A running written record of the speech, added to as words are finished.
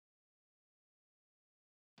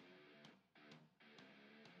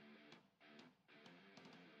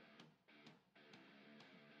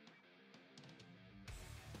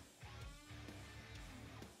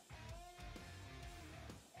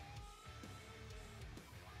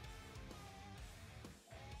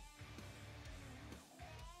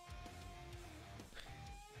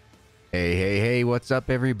Hey, hey, hey, what's up,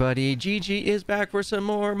 everybody? Gigi is back for some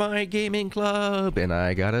more My Gaming Club, and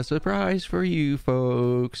I got a surprise for you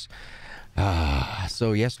folks.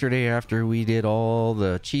 So yesterday after we did all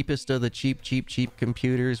the cheapest of the cheap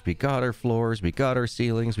computers, we got our floors, we got our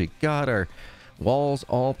ceilings, we got our walls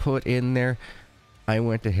all put in there. I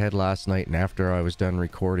went ahead last night, and after I was done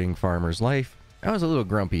recording Farmer's Life, I was a little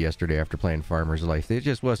grumpy yesterday after playing Farmer's Life. It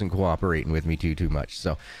just wasn't cooperating with me too much.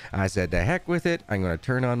 So I said, the heck with it. I'm going to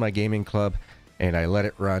turn on my gaming club, and I let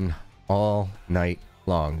it run all night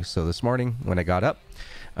long. So this morning when I got up,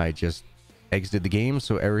 I just exited the game,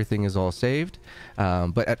 so everything is all saved.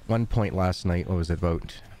 But at one point last night, what was it,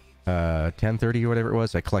 about 10:30 or whatever it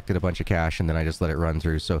was, I collected a bunch of cash, and then I just let it run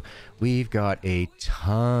through. So we've got a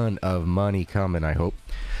ton of money coming, I hope.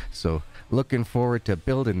 So looking forward to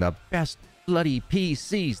building the best bloody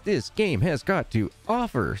PCs this game has got to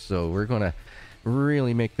offer. So we're gonna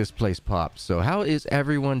really make this place pop. So how is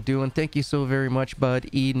everyone doing? Thank you so very much, Bud,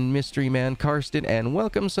 Eden, Mystery Man, Karsten, and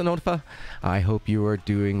welcome, Sonofa. I hope you are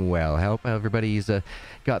doing well. I hope everybody's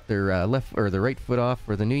got their left or the right foot off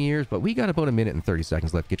for the New Year's, but we got about a minute and 30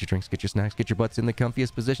 seconds left. Get your drinks, get your snacks, get your butts in the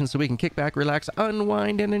comfiest position so we can kick back, relax,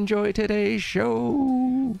 unwind, and enjoy today's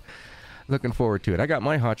show. Looking forward to it. I got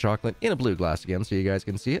my hot chocolate in a blue glass again so you guys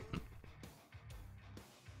can see it.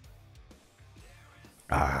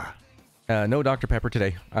 No Dr. Pepper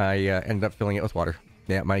today. I ended up filling it with water.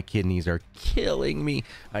 Yeah, my kidneys are killing me.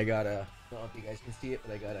 I got a, I don't know if you guys can see it,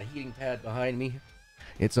 but I got a heating pad behind me.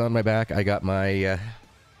 It's on my back. I got my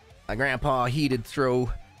grandpa heated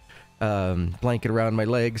throw blanket around my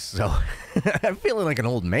legs, so I'm feeling like an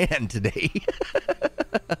old man today.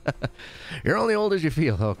 You're only old as you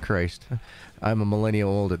feel. Oh, Christ. I'm a millennial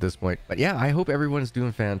old at this point. But yeah, I hope everyone's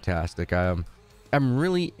doing fantastic. I'm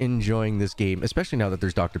really enjoying this game, especially now that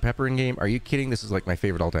there's Dr. Pepper in game. Are you kidding? This is like my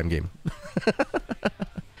favorite all-time game.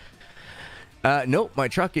 Nope, my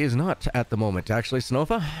truck is not at the moment. Actually,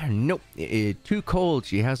 Sonofa, nope. Too cold.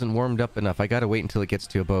 She hasn't warmed up enough. I gotta wait until it gets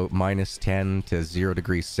to about -10 to 0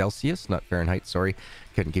 degrees Celsius. Not Fahrenheit, sorry.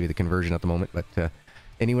 Couldn't give you the conversion at the moment, but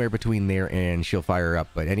anywhere between there and she'll fire up.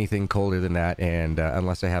 But anything colder than that, and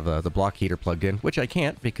unless I have the block heater plugged in, which I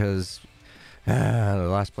can't because the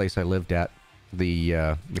last place I lived at,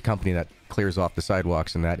 the company that clears off the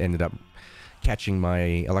sidewalks and that ended up catching my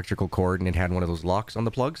electrical cord, and it had one of those locks on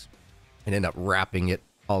the plugs and ended up wrapping it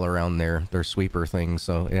all around their sweeper thing,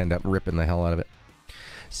 so it ended up ripping the hell out of it.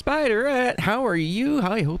 Spiderette, how are you?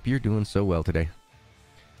 I hope you're doing so well today.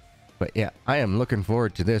 But yeah, I am looking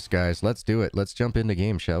forward to this, guys. Let's do it. Let's jump into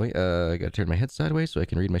game, shall we? I gotta turn my head sideways so I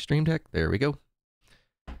can read my stream deck. There we go.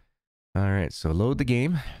 Alright, so load the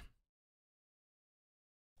game.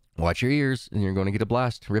 Watch your ears, and you're going to get a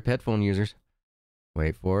blast. Rip headphone users.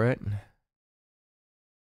 Wait for it.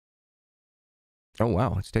 Oh,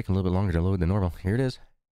 wow. It's taking a little bit longer to load than normal. Here it is.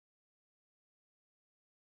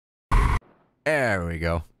 There we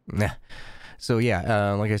go. So,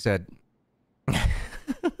 yeah, like I said,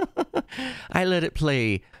 I let it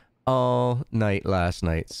play all night last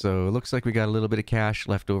night. So, it looks like we got a little bit of cash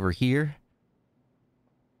left over here.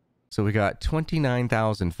 So we got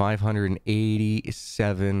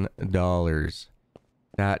 $29,587.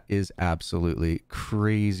 That is absolutely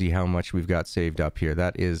crazy how much we've got saved up here.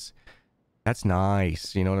 That's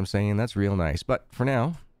nice. You know what I'm saying? That's real nice. But for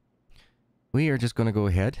now, we are just going to go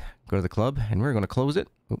ahead, go to the club, and we're going to close it.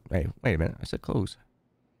 Oh, hey, wait a minute. I said close.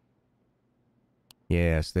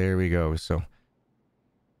 Yes, there we go. So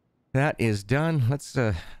that is done. Let's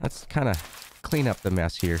kind of clean up the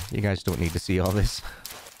mess here. You guys don't need to see all this.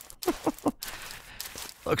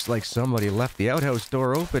 Looks like somebody left the outhouse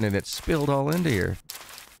door open and it spilled all into here.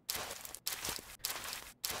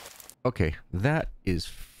 Okay, that is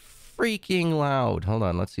freaking loud. Hold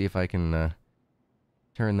on, let's see if I can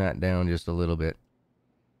turn that down just a little bit.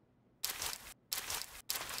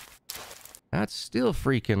 That's still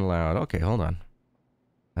freaking loud. Okay, hold on.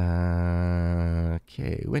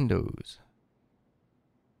 Okay, Windows.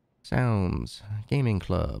 Sounds. Gaming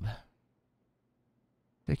Club.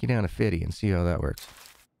 Take you down to 50 and see how that works.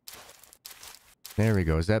 There we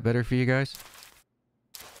go. Is that better for you guys?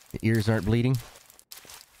 The ears aren't bleeding?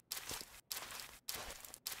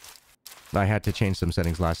 I had to change some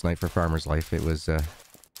settings last night for Farmer's Life. It was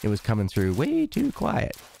coming through way too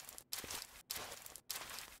quiet.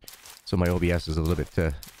 So my OBS is a little bit,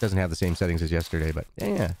 doesn't have the same settings as yesterday, but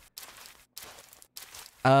yeah.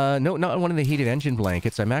 No, not one of the heated engine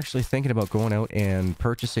blankets. I'm actually thinking about going out and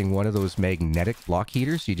purchasing one of those magnetic block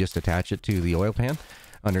heaters. You just attach it to the oil pan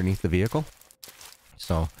underneath the vehicle.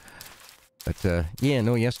 So, But, yeah,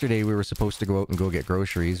 no, yesterday we were supposed to go out and go get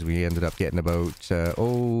groceries. We ended up getting about,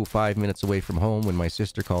 5 minutes away from home when my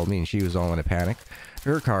sister called me, and she was all in a panic.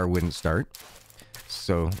 Her car wouldn't start.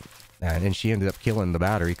 So, and she ended up killing the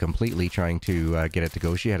battery completely trying to get it to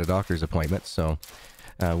go. She had a doctor's appointment, so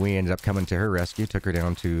we ended up coming to her rescue, took her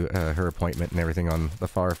down to her appointment and everything on the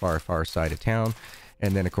far, far, far side of town.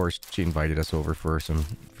 And then, of course, she invited us over for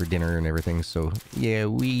dinner and everything. So, yeah,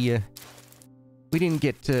 we didn't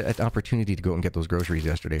get an opportunity to go and get those groceries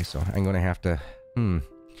yesterday, so I'm going to have to,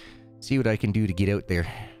 see what I can do to get out there.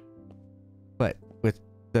 But with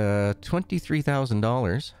the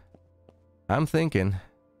 $23,000, I'm thinking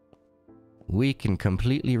we can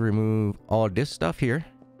completely remove all this stuff here,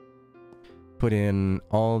 put in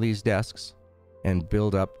all these desks, and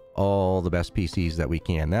build up all the best PCs that we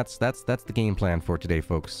can. That's the game plan for today,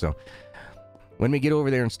 folks. So when we get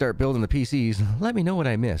over there and start building the PCs, let me know what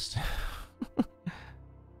I missed.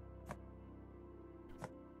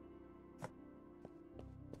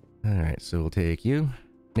 Alright, so we'll take you.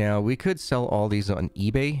 Now, we could sell all these on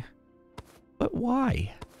eBay, but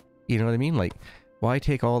why? You know what I mean? Like, why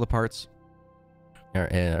take all the parts,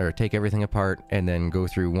 or take everything apart, and then go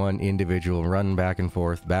through one individual run back and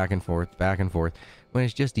forth, back and forth, back and forth, when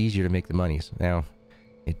it's just easier to make the monies. Now,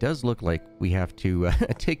 it does look like we have to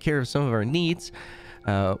take care of some of our needs.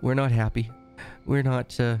 We're not happy. We're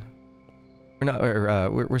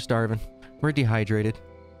starving. We're dehydrated.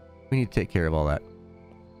 We need to take care of all that.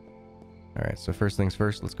 Alright, so first things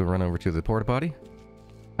first, let's go run over to the porta potty.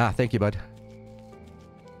 Ah, thank you, bud.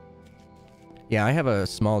 Yeah, I have a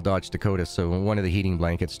small Dodge Dakota, so one of the heating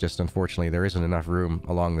blankets, just unfortunately, there isn't enough room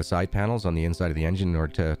along the side panels on the inside of the engine in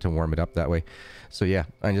order to warm it up that way. So yeah,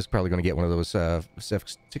 I'm just probably going to get one of those $65,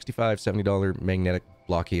 $70 magnetic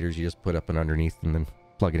block heaters you just put up and underneath and then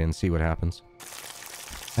plug it in and see what happens.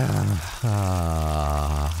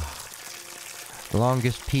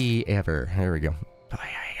 Longest pee ever. There we go.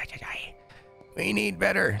 We need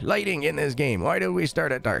better lighting in this game. Why do we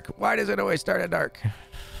start at dark? Why does it always start at dark?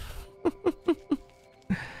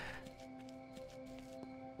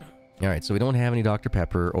 Alright, so we don't have any Dr.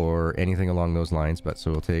 Pepper or anything along those lines, but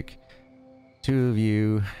so we'll take 2 of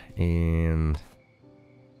you and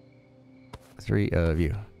 3 of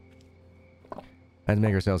you. Let's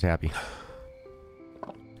make ourselves happy.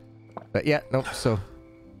 But yeah, nope, so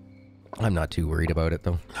I'm not too worried about it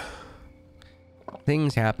though.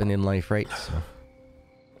 Things happen in life, right? So.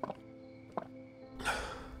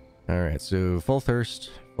 Alright, so full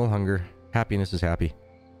thirst, full hunger, happiness is happy.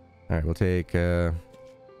 Alright, we'll take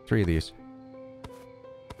 3 of these.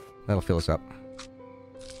 That'll fill us up.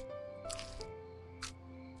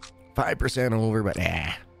 5% over, but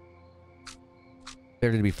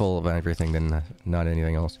better to be full of everything than not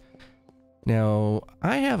anything else. Now,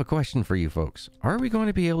 I have a question for you folks. Are we going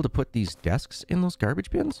to be able to put these desks in those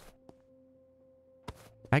garbage bins?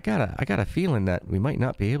 I got a feeling that we might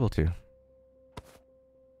not be able to.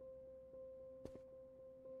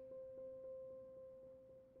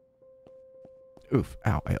 Oof,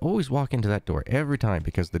 ow, I always walk into that door every time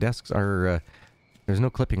because the desks are, there's no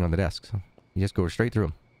clipping on the desks. You just go straight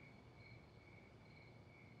through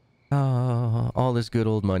them. All this good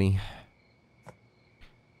old money.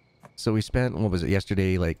 So we spent, what was it,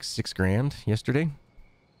 yesterday, like 6 grand yesterday?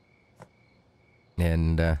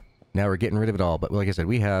 And, now we're getting rid of it all. But like I said,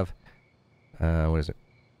 we have, what is it?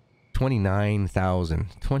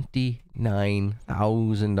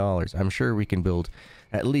 $29,000. I'm sure we can build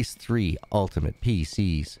at least 3 ultimate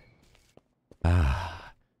PCs.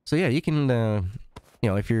 So yeah, you can, you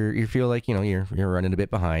know, if you feel like, you know, you're running a bit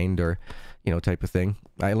behind or, you know, type of thing.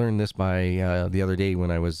 I learned this by, the other day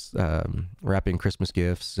when I was, wrapping Christmas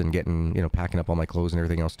gifts and getting, you know, packing up all my clothes and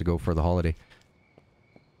everything else to go for the holiday.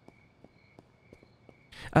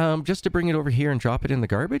 Just to bring it over here and drop it in the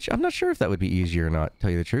garbage? I'm not sure if that would be easier or not, tell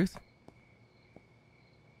you the truth.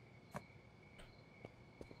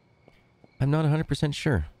 I'm not 100%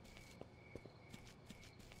 sure.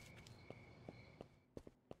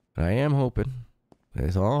 But I am hoping,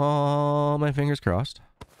 with all my fingers crossed,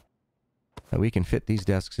 that we can fit these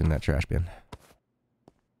desks in that trash bin.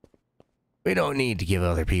 We don't need to give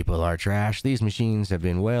other people our trash. These machines have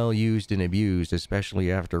been well used and abused,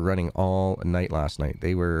 especially after running all night last night.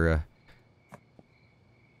 They were,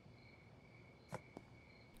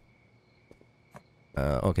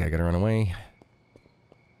 okay, I gotta run away.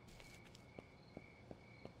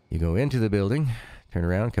 You go into the building, turn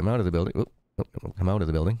around, come out of the building. Oop, come out of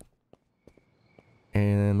the building.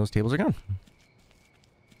 And those tables are gone.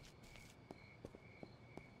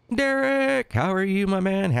 Derek, how are you, my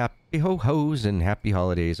man? Happy ho-hos and happy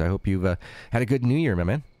holidays. I hope you've had a good New Year, my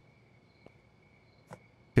man.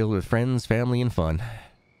 filled with friends, family, and fun.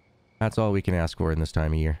 That's all we can ask for in this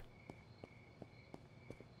time of year.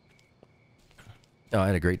 Oh, I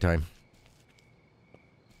had a great time.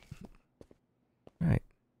 All right.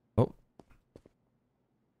 Oh.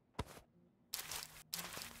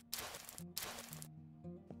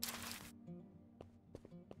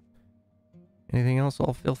 Anything else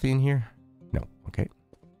all filthy in here? No. Okay.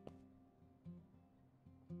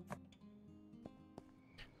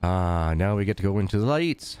 Now we get to go into the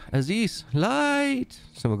lights. Aziz, light!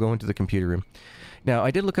 So we'll go into the computer room. Now,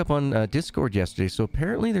 I did look up on Discord yesterday, so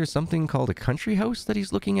apparently there's something called a country house that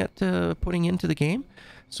he's looking at putting into the game.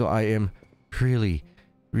 So I am really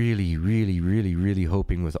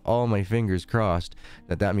hoping with all my fingers crossed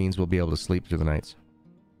that that means we'll be able to sleep through the nights.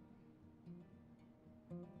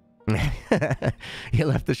 He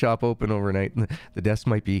left the shop open overnight. The desk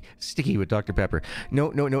might be sticky with Dr. Pepper.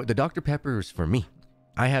 No. The Dr. Pepper is for me.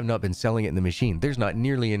 I have not been selling it in the machine. There's not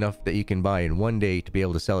nearly enough that you can buy in one day to be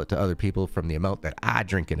able to sell it to other people from the amount that I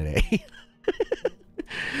drink in a day.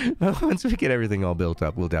 Well, once we get everything all built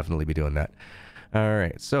up, we'll definitely be doing that. All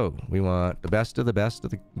right, so we want the best of the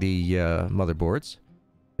motherboards.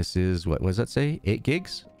 This is, what does that say? 8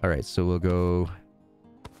 gigs? All right, so we'll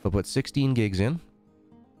put 16 gigs in.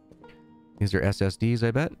 These are SSDs,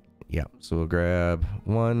 I bet. Yeah, so we'll grab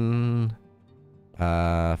one.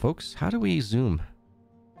 Folks, how do we zoom?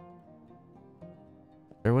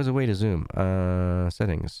 There was a way to zoom.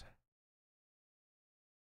 Settings.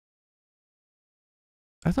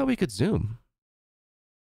 I thought we could zoom.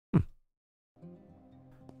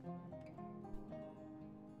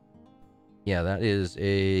 Yeah, that is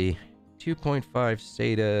a 2.5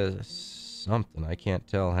 SATA something. I can't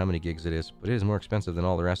tell how many gigs it is, but it is more expensive than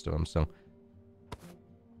all the rest of them, so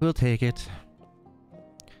we'll take it.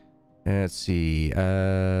 Let's see.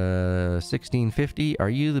 1650.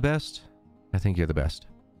 Are you the best? I think you're the best.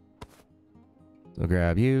 So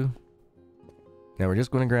grab you. Now we're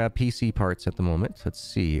just going to grab PC parts at the moment. Let's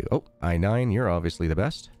see. Oh, i9, you're obviously the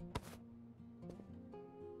best.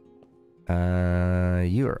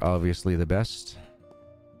 You are obviously the best.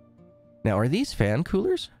 Now, are these fan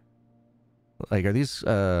coolers? Like, are these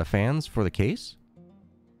fans for the case?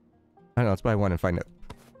 I don't know, let's buy one and find out.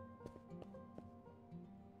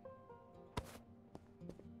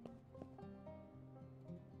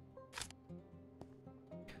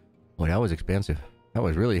 Boy, that was expensive. That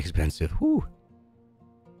was really expensive. Whew.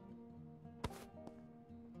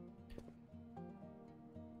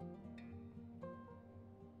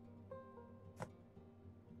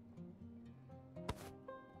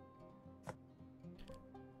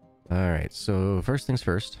 Alright, so first things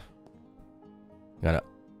first. Gotta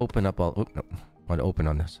open up all... Oh, no. I want to open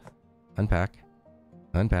on this. Unpack.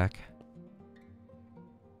 Unpack.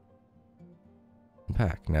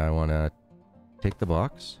 Unpack. Now I want to take the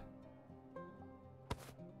box.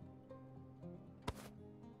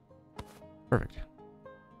 Perfect.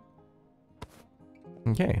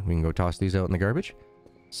 Okay, we can go toss these out in the garbage.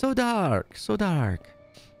 So dark, so dark.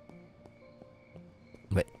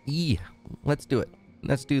 But let's do it.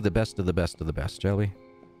 Let's do the best of the best of the best, shall we?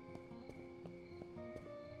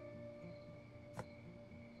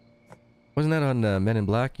 Wasn't that on Men in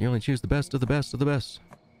Black? You only choose the best of the best of the best.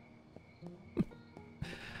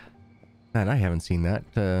 Man, I haven't seen that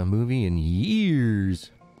movie in years.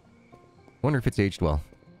 Wonder if it's aged well.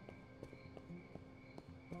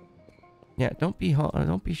 Yeah, don't be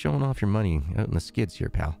showing off your money out in the skids here,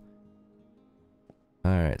 pal.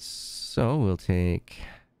 All right, so we'll take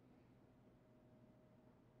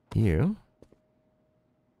you.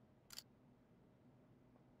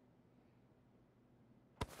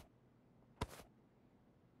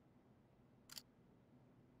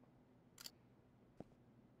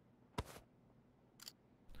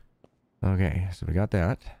 Okay, so we got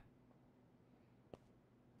that.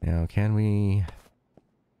 Now, can we...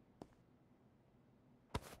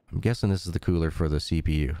 I'm guessing this is the cooler for the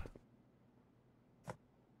CPU.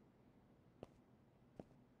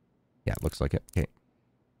 Yeah, it looks like it. Okay.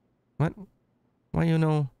 What? Why you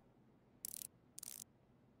know?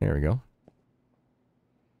 There we go.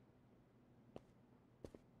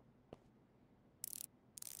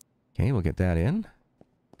 Okay, we'll get that in.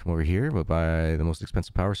 Come over here, we'll buy the most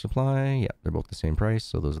expensive power supply. Yeah, they're both the same price,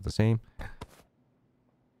 so those are the same.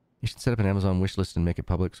 You should set up an Amazon wish list and make it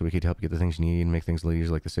public so we could help you get the things you need and make things a little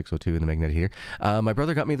easier, like the 602 and the magnetic heater. My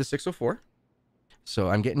brother got me the 604, so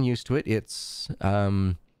I'm getting used to it. It's,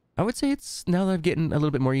 I would say it's, now that I'm getting a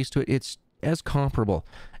little bit more used to it, it's as comparable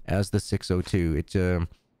as the 602.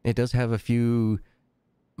 It does have a few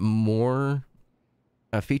more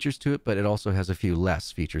features to it, but it also has a few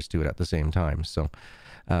less features to it at the same time. So,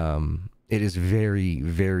 It is very,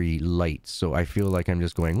 very light, so I feel like I'm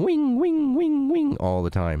just going wing, wing, wing, wing all the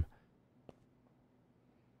time.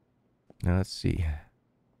 Now, let's see.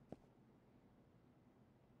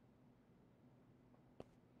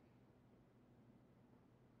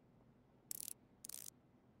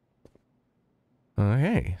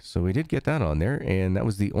 Okay, so we did get that on there, and that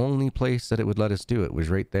was the only place that it would let us do it, was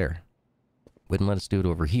right there. Wouldn't let us do it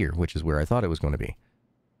over here, which is where I thought it was going to be.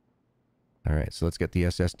 All right, so let's get the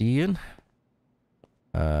SSD in.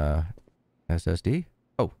 SSD?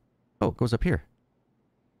 Oh, it goes up here.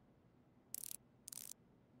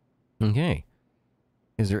 Okay.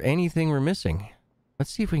 Is there anything we're missing?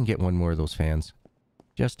 Let's see if we can get one more of those fans,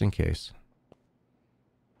 just in case.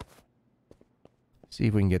 See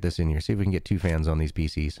if we can get this in here. See if we can get 2 fans on these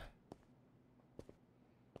PCs.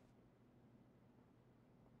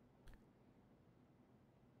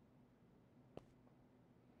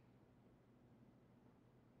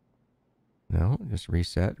 No, just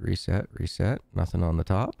reset, reset, reset. Nothing on the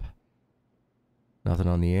top. Nothing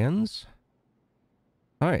on the ends.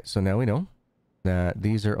 Alright, so now we know that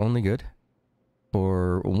these are only good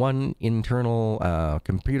for one internal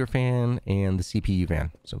computer fan and the CPU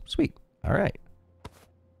fan. So, sweet. Alright.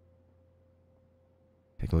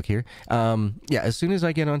 Take a look here. Yeah, as soon as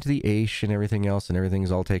I get onto the AISH and everything else and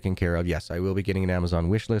everything's all taken care of, yes, I will be getting an Amazon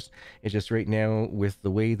wish list. It's just right now, with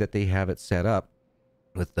the way that they have it set up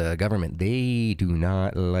with the government, they do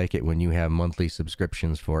not like it when you have monthly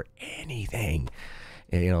subscriptions for anything.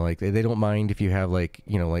 You know, like, they don't mind if you have, like,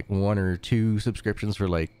 you know, like 1 or 2 subscriptions for,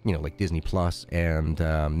 like, you know, like Disney Plus and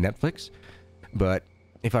Netflix. But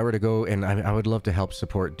if I were to go, and I would love to help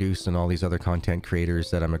support Deuce and all these other content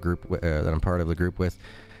creators that I'm that I'm part of the group with,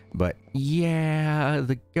 but yeah,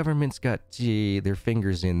 the government's got their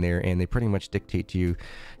fingers in there, and they pretty much dictate to you.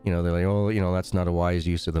 You know, they're like, oh, you know, that's not a wise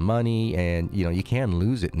use of the money, and you know, you can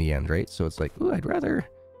lose it in the end, right? So it's like, ooh, I'd rather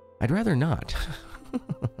not.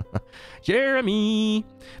 Jeremy.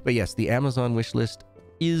 But yes, the Amazon wish list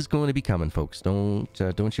is going to be coming, folks.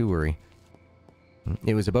 Don't you worry.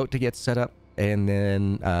 It was about to get set up. And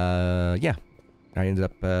then, yeah, I ended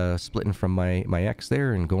up splitting from my ex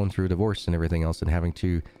there and going through a divorce and everything else and having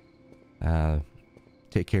to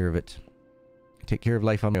take care of it. Take care of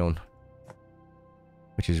life on my own.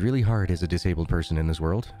 Which is really hard as a disabled person in this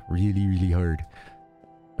world. Really, really hard.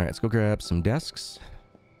 Alright, let's go grab some desks.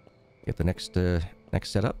 Get the next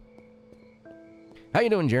setup. How you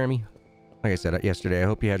doing, Jeremy? Like I said yesterday, I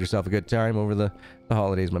hope you had yourself a good time over the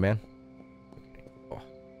holidays, my man.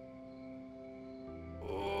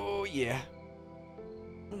 Yeah.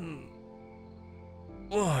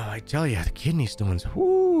 Oh, I tell you, the kidney stones,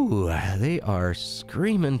 whoo, they are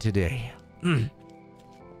screaming today.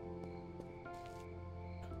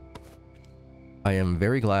 I am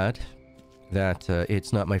very glad that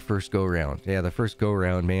it's not my first go round. Yeah, the first go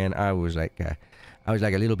round, man, I was like a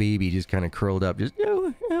little baby, just kind of curled up, just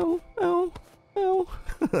oh, oh, oh, oh.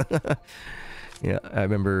 Yeah, I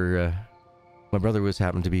remember. My brother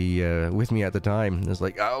happened to be with me at the time. It's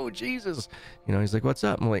like, oh, Jesus. You know, he's like, what's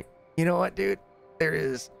up? I'm like, you know what, dude? There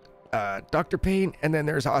is doctor pain, and then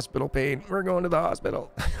there's hospital pain. We're going to the hospital.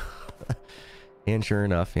 And sure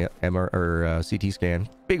enough, yeah, CT scan.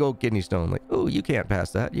 Big old kidney stone. Like, oh, you can't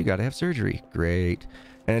pass that. You got to have surgery. Great.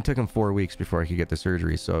 And it took him 4 weeks before I could get the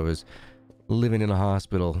surgery. So I was living in a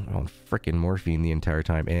hospital on frickin' morphine the entire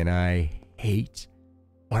time. And I hate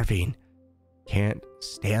morphine. Can't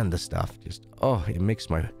stand the stuff. Just, oh, it makes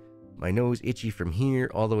my nose itchy from here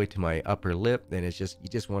all the way to my upper lip, and it's just, you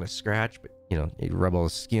just want to scratch, but you know, you rub all the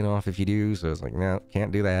skin off if you do. So it's like, no,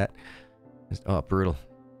 can't do that. Just, oh, brutal.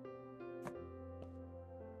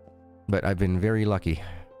 But I've been very lucky.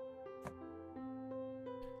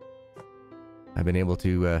 I've been able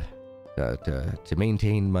to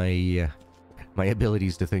maintain my my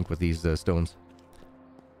abilities to think with these stones.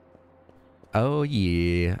 Oh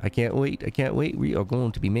yeah, I can't wait, I can't wait. We are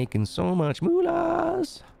going to be making so much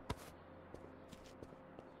moolahs.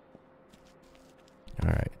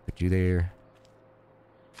 Alright, put you there.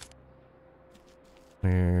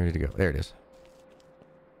 Where did it go? There it is.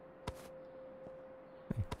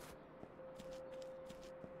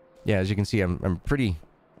 Yeah, as you can see, I'm pretty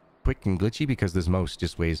quick and glitchy because this mouse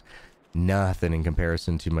just weighs nothing in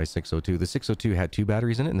comparison to my 602. The 602 had 2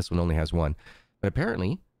 batteries in it, and this one only has 1. But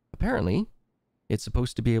apparently, it's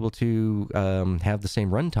supposed to be able to have the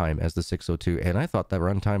same runtime as the 602, and I thought the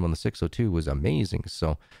runtime on the 602 was amazing.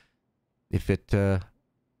 So if it does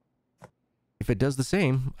the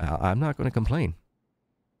same, I'm not going to complain.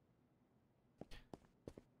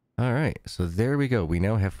 All right, so there we go. We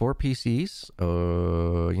now have 4 PCs.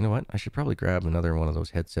 You know what? I should probably grab another one of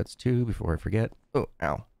those headsets too before I forget. Oh,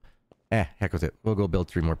 ow. Heck with it. We'll go build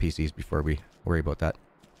 3 more PCs before we worry about that.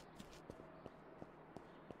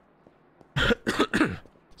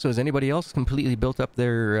 So has anybody else completely built up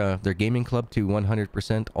their gaming club to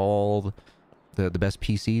 100% all the best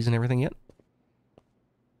PCs and everything yet?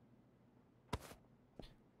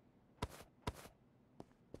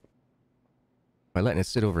 By letting it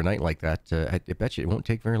sit overnight like that, I bet you it won't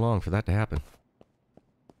take very long for that to happen.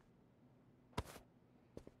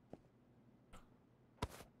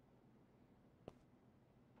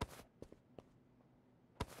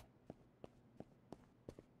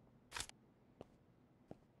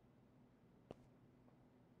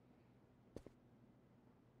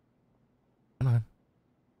 Come on.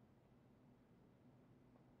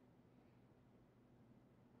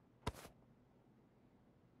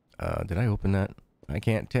 Did I open that? I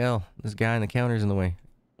can't tell. This guy on the counter's in the way.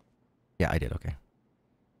 Yeah, I did. Okay.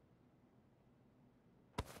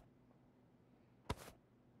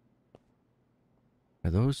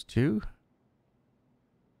 Are those 2?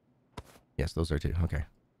 Yes, those are 2. Okay.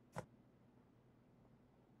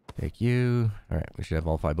 Take you. Alright, we should have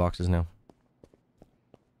all 5 boxes now.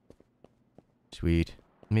 Sweet.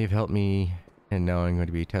 You may have helped me, and now I'm going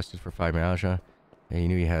to be tested for fibromyalgia. You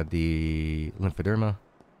knew you had the lymphoderma.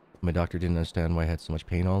 My doctor didn't understand why I had so much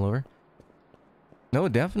pain all over. No,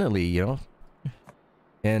 definitely, you know.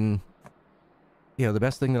 And, you know, the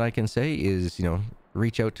best thing that I can say is, you know,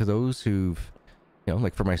 reach out to those who've, you know,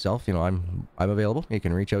 like for myself, you know, I'm available. You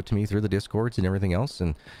can reach out to me through the Discords and everything else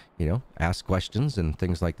and, you know, ask questions and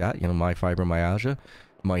things like that. You know, my fibromyalgia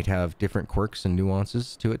might have different quirks and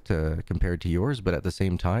nuances to it compared to yours, but at the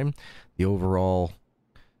same time, the overall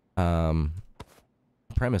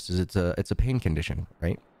premise is it's a pain condition,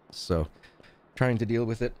 right? So trying to deal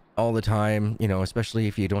with it all the time, you know, especially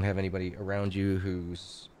if you don't have anybody around you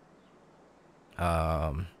who's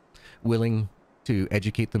willing to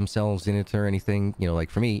educate themselves in it or anything, you know, like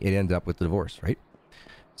for me, it ended up with the divorce, right?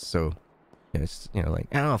 So it's, you know, like,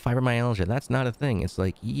 oh, fibromyalgia, that's not a thing. It's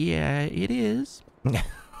like, yeah, it is.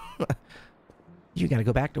 You gotta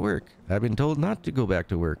go back to work. I've been told not to go back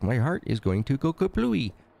to work. My heart is going to go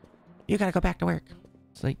kaplooey. You gotta go back to work.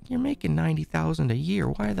 It's like, you're making $90,000 a year.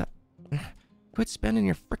 Why the... Quit spending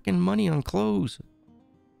your freaking money on clothes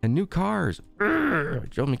and new cars. It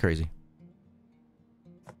drove me crazy.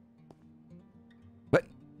 But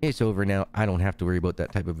it's over now. I don't have to worry about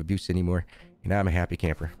that type of abuse anymore. And I'm a happy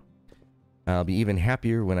camper. I'll be even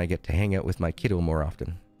happier when I get to hang out with my kiddo more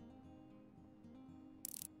often.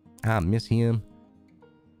 I miss him.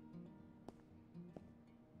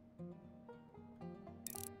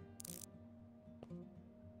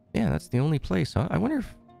 Yeah, that's the only place, huh? I wonder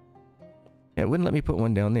if... Yeah, it wouldn't let me put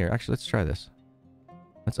one down there. Actually, let's try this.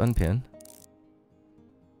 Let's unpin.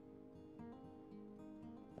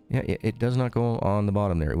 Yeah, it does not go on the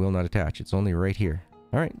bottom there. It will not attach. It's only right here.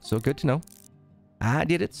 Alright, so good to know. I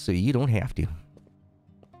did it, so you don't have to.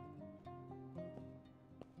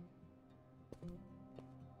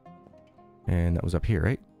 And that was up here,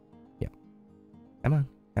 right? Yeah. Come on.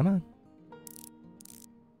 Come on.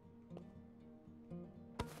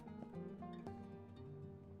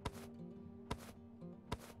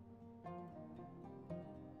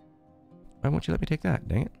 Why won't you let me take that?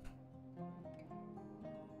 Dang it.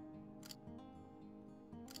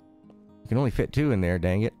 You can only fit 2 in there,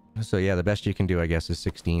 dang it. So yeah, the best you can do, I guess, is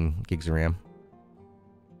 16 gigs of RAM.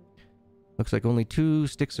 Looks like only 2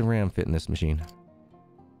 sticks of RAM fit in this machine.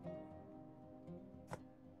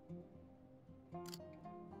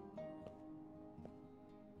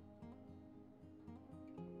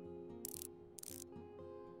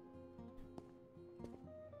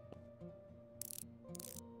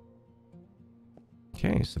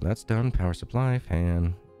 Okay, so that's done. Power supply,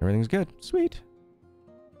 fan, everything's good. Sweet.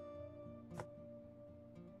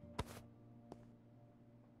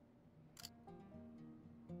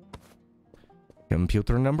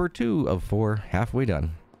 Computer number 2 of 4, halfway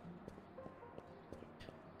done.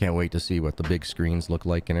 Can't wait to see what the big screens look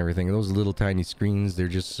like and everything. Those little tiny screens, they're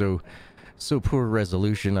just so poor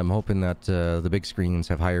resolution. I'm hoping that the big screens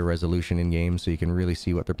have higher resolution in games so you can really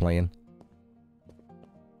see what they're playing.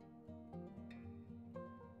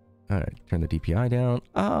 Alright, turn the DPI down.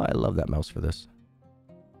 Oh, I love that mouse for this.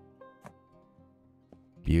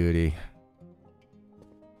 Beauty.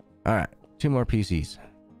 Alright, 2 more PCs.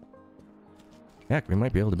 Heck, we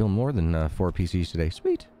might be able to build more than 4 PCs today.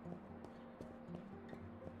 Sweet.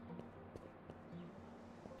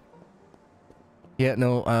 Yeah,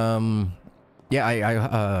 no,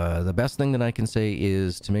 yeah, the best thing that I can say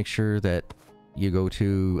is to make sure that you go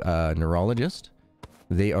to a neurologist.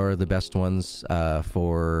 They are the best ones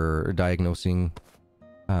for diagnosing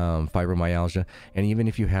fibromyalgia. And even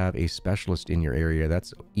if you have a specialist in your area,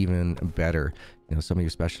 that's even better. You know, somebody who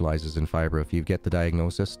specializes in fibro. If you get the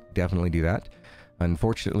diagnosis, definitely do that.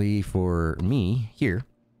 Unfortunately for me here,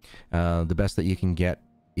 the best that you can get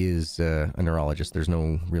is a neurologist. There's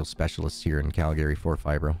no real specialists here in Calgary for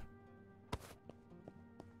fibro.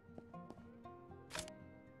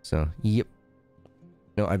 So, yep.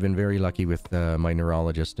 No, I've been very lucky with my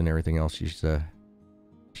neurologist and everything else.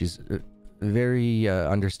 She's very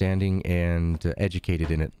understanding and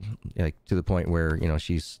educated in it, like to the point where, you know,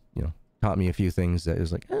 she's, you know, taught me a few things that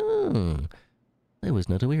was like, oh, I was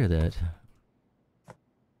not aware of that.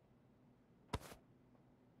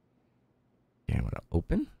 Okay, I want to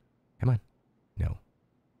open. Come on. No.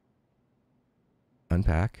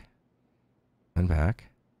 Unpack. Unpack.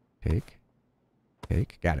 Take.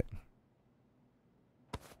 Take. Got it.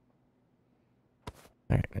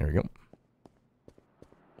 All right, there we go.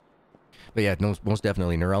 But yeah, no, most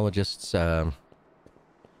definitely neurologists, they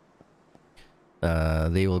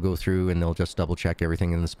will go through and they'll just double check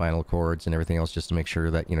everything in the spinal cords and everything else just to make sure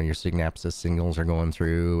that, you know, your synapses signals are going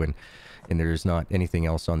through and there's not anything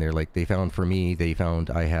else on there. Like they found for me, they found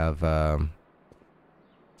I have,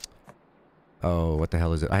 oh, what the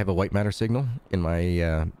hell is it? I have a white matter signal in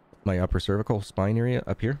my, my upper cervical spine area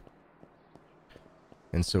up here.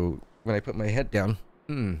 And so when I put my head down,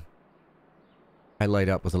 I light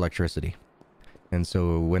up with electricity. And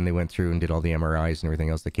so when they went through and did all the MRIs and everything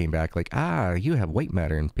else, they came back like, ah, you have white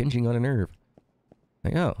matter impinging on a nerve.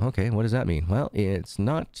 Like, oh, okay, what does that mean? Well, it's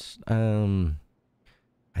not,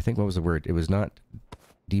 I think, what was the word? It was not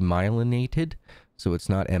demyelinated, so it's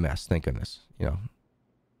not MS, thank goodness, you know.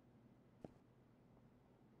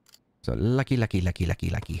 So lucky, lucky, lucky, lucky,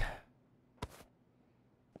 lucky.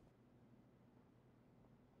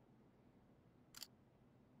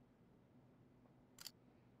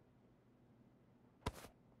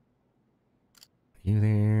 You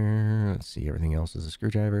there? Let's see, everything else is a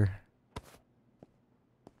screwdriver.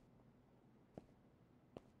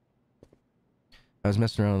 I was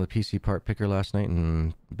messing around with the PC part picker last night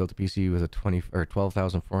and built a PC with a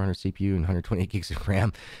 12,400 CPU and 128 gigs of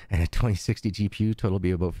RAM and a 2060 GPU. Total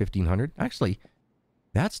be about 1,500. Actually,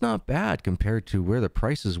 that's not bad compared to where the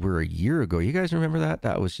prices were a year ago. You guys remember that?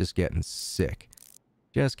 That was just getting sick.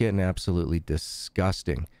 Just getting absolutely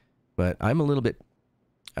disgusting. But I'm a little bit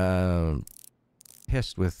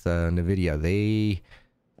pissed with NVIDIA.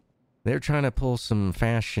 They're trying to pull some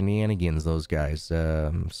fast shenanigans, those guys.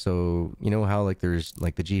 So, you know how, like, there's,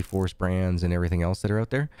 like, the GeForce brands and everything else that are out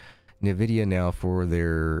there? NVIDIA now, for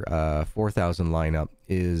their 4000 lineup,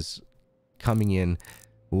 is coming in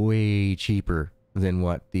way cheaper than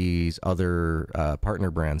what these other partner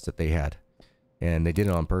brands that they had. And they did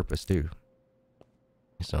it on purpose, too.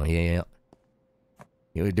 So, yeah.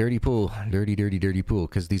 You know, dirty pool. Dirty, dirty, dirty pool.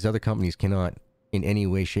 Because these other companies cannot, in any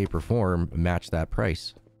way, shape, or form, match that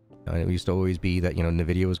price. It used to always be that, you know,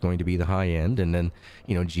 NVIDIA was going to be the high end, and then,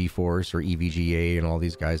 you know, GeForce or EVGA and all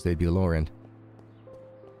these guys, they'd be the lower end.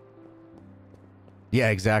 Yeah,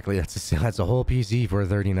 exactly. That's a whole PC for a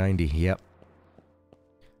 3090. Yep.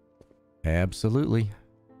 Absolutely.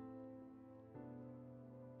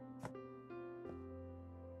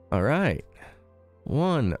 All right.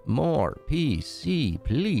 One more PC,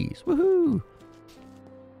 please. Woohoo!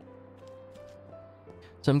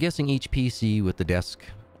 So I'm guessing each PC with the desk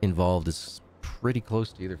involved is pretty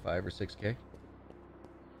close to either 5 or 6K.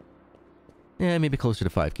 Yeah, maybe closer to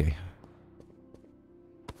 5K.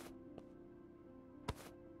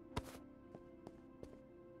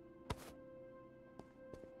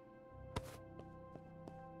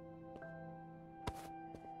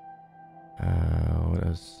 What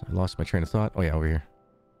else? I lost my train of thought. Oh yeah, over here.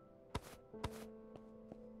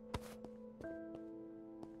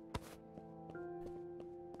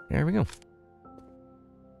 There we go.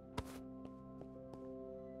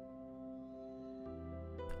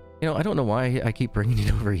 You know, I don't know why I keep bringing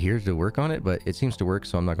it over here to work on it, but it seems to work,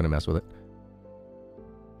 so I'm not going to mess with it.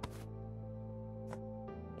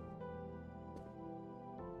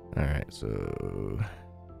 Alright, so...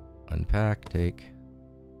 unpack, take...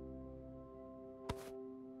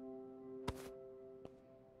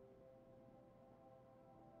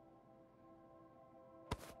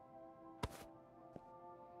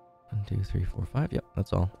 One, two, three, four, five. Yep,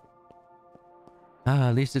 that's all. Ah,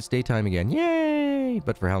 at least it's daytime again. Yay!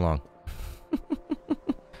 But for how long?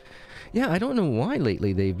 Yeah, I don't know why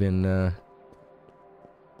lately they've been,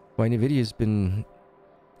 why NVIDIA's been,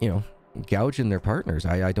 you know, gouging their partners.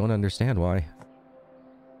 I don't understand why.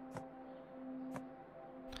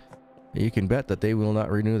 You can bet that they will not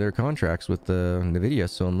renew their contracts with NVIDIA,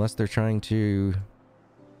 so unless they're trying to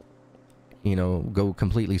you know, go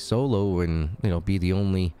completely solo and, you know, be the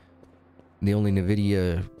only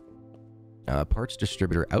NVIDIA parts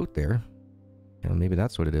distributor out there. You know, maybe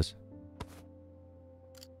that's what it is.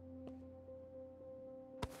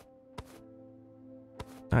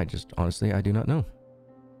 Honestly, I do not know.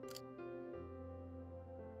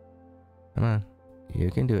 Come on. You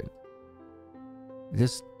can do it.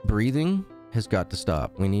 This breathing has got to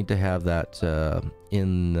stop. We need to have that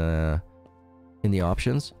in the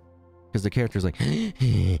options. Because the character's like,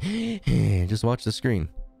 just watch the screen.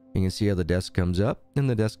 You can see how the desk comes up and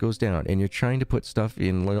the desk goes down. And you're trying to put stuff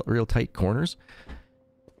in real tight corners.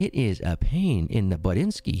 It is a pain in the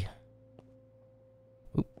buttinsky.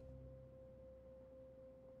 Oop.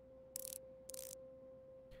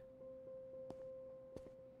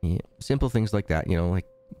 Yeah, simple things like that, you know, like,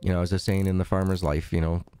 you know, as I was saying in the farmer's life, you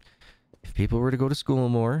know, if people were to go to school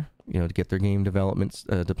more, you know, to get their game development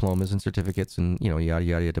diplomas and certificates and, you know, yada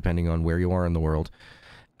yada, depending on where you are in the world,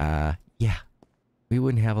 yeah, we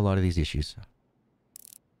wouldn't have a lot of these issues.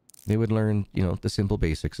 They would learn, you know, the simple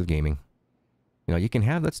basics of gaming. You know, you can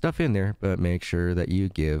have that stuff in there, but make sure that you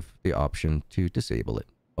give the option to disable it,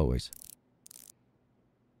 always.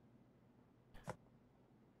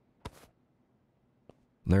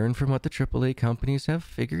 Learn from what the AAA companies have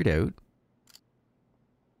figured out.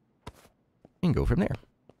 And go from there.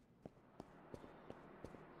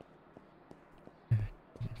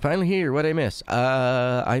 Finally here, what'd I miss?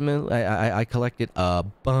 I collected a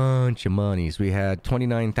bunch of monies. We had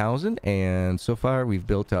 29,000, and so far we've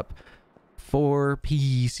built up 4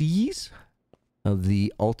 PCs of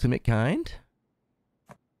the ultimate kind.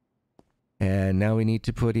 And now we need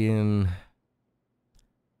to put in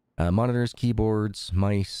monitors, keyboards,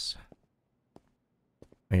 mice,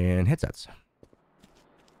 and headsets.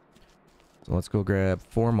 So let's go grab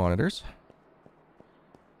 4 monitors.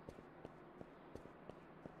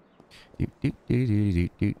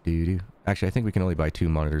 Actually, I think we can only buy 2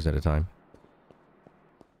 monitors at a time.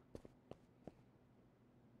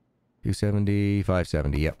 270,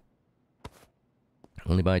 570, yep.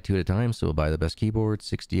 Only buy 2 at a time, so we'll buy the best keyboard,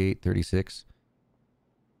 68, 36.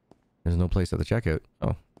 There's no place at the checkout.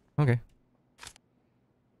 Oh, okay.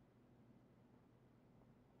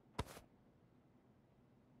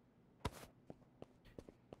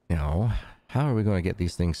 Now, how are we going to get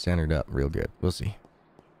these things centered up real good? We'll see.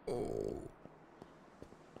 Oh.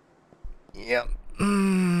 Yep. No!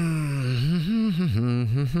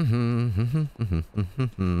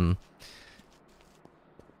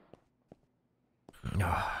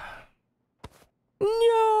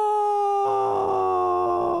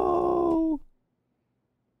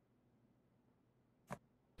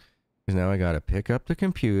 Because now I gotta pick up the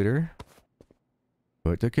computer,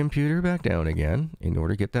 put the computer back down again. In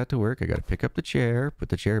order to get that to work, I gotta pick up the chair, put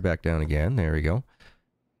the chair back down again. There we go.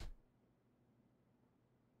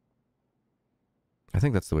 I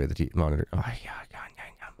think that's the way the monitor... Oh, yeah.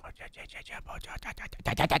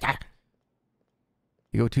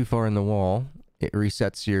 You go too far in the wall, it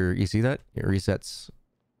resets your... You see that? It resets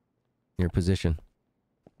your position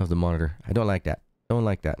of the monitor. I don't like that. Don't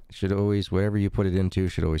like that. It should always... Whatever you put it into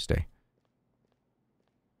should always stay.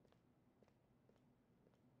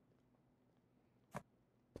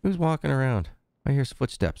 Who's walking around? I hear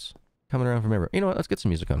footsteps coming around from everywhere. You know what? Let's get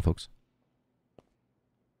some music on, folks.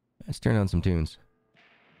 Let's turn on some tunes.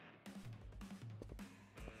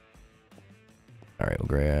 Alright, we'll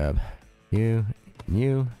grab you and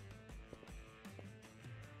you.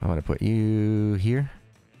 I want to put you here.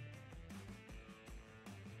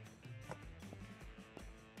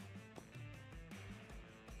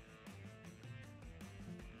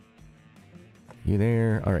 You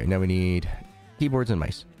there. Alright, now we need keyboards and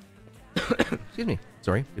mice. Excuse me.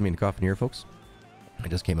 Sorry, didn't mean to cough in here, folks. I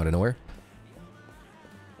just came out of nowhere.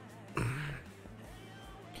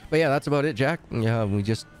 But yeah, that's about it, Jack. Yeah, we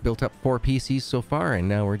just built up 4 PCs so far, and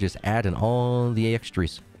now we're just adding all the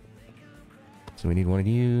extras. So we need one of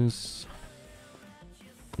these.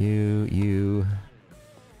 You.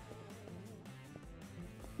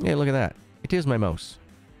 Yeah, look at that. It is my mouse.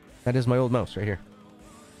 That is my old mouse right here.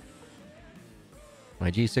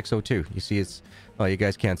 My G602. You see it's... Well, you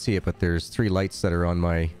guys can't see it, but there's 3 lights that are on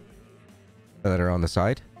my... that are on the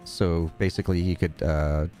side. So basically you could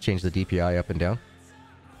change the DPI up and down.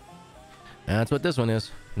 That's what this one is.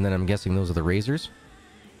 And then I'm guessing those are the razors.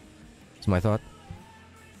 That's my thought.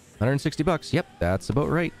 160 bucks. Yep, that's about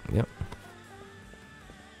right. Yep.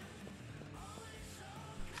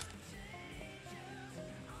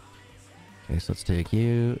 Okay, so let's take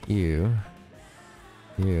you, and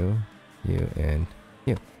you.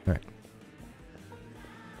 Alright.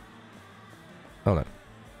 Hold on.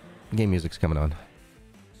 Game music's coming on.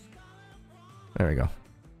 There we go.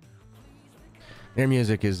 Their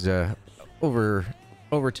music is, over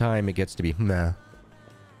time it gets to be meh.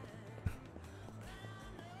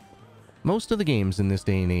 Most of the games in this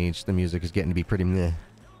day and age, the music is getting to be pretty meh.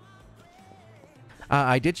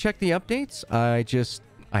 I did check the updates.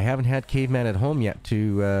 I haven't had Caveman at home yet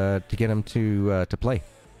to get him to play.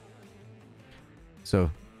 So,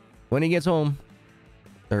 when he gets home,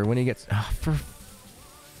 or when he gets... Oh, for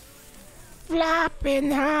flapping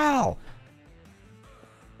hell!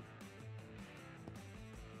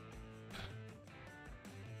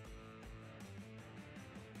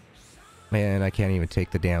 Man, I can't even take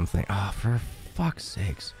the damn thing. Oh, for fuck's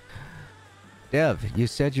sakes. Dev, you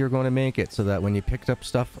said you were going to make it so that when you picked up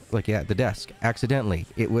stuff, like at the desk, accidentally,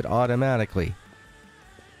 it would automatically...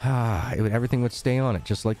 everything would stay on it,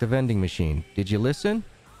 just like the vending machine. Did you listen?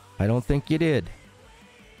 I don't think you did.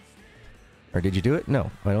 Or did you do it? No,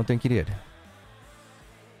 I don't think you did.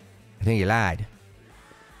 I think you lied.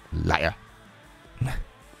 Liar.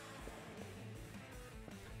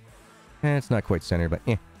 It's not quite centered, but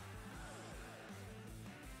eh.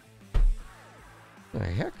 What the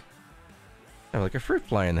heck? I have like a fruit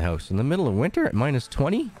fly in the house in the middle of winter at minus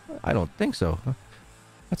 20? I don't think so.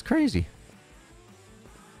 That's crazy.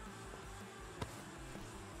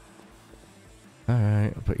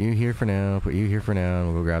 Alright, I'll put you here for now, put you here for now,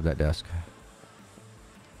 and we'll go grab that desk.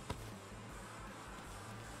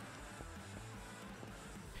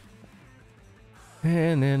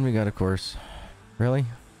 And then we got, of course... Really?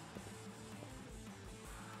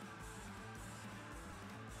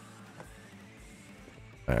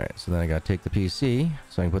 Alright, so then I gotta take the PC,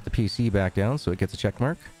 so I can put the PC back down so it gets a check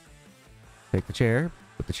mark. Take the chair,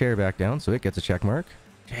 put the chair back down so it gets a check mark.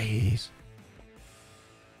 Jeez.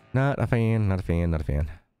 Not a fan, not a fan, not a fan.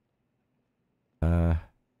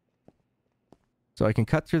 So I can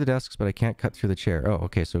cut through the desks, but I can't cut through the chair. Oh,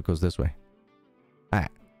 okay, so it goes this way. Ah.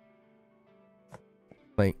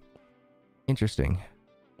 Like, interesting.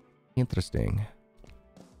 Interesting.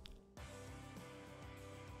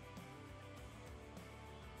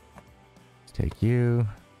 Let's take you.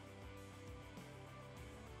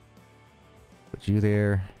 Put you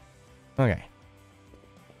there. Okay.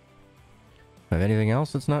 Have anything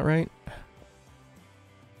else that's not right?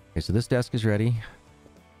 Okay, so this desk is ready.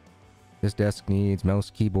 This desk needs mouse,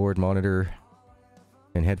 keyboard, monitor,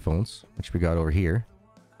 and headphones, which we got over here.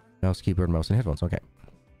 Mouse, keyboard, mouse, and headphones. Okay.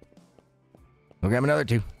 We'll grab another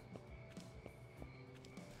two.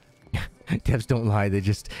 Devs don't lie, they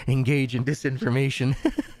just engage in disinformation.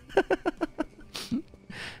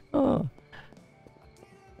 Oh.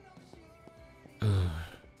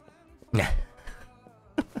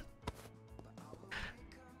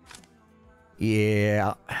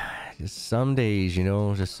 Yeah. Just some days, you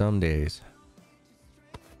know, just some days.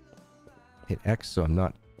 Hit X so I'm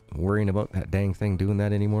not worrying about that dang thing doing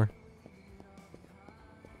that anymore.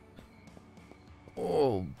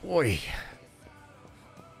 Oh boy.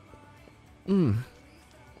 And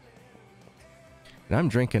I'm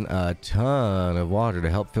drinking a ton of water to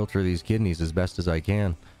help filter these kidneys as best as I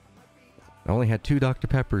can. I only had 2 Dr.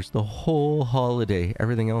 Peppers the whole holiday.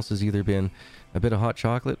 Everything else has either been a bit of hot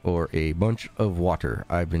chocolate or a bunch of water.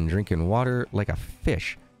 I've been drinking water like a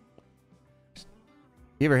fish.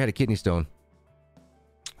 You ever had a kidney stone?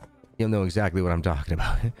 You'll know exactly what I'm talking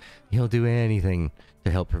about. You'll do anything to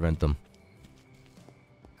help prevent them.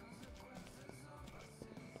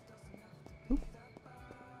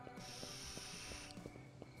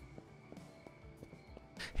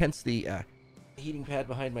 Hence the heating pad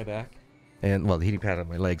behind my back. And, well, the heating pad on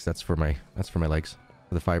my legs, that's for my legs.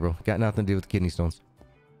 For the fibro. Got nothing to do with the kidney stones.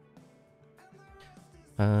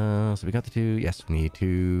 So we got the 2. Yes, we need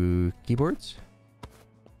 2 keyboards.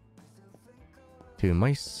 2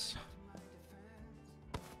 mice.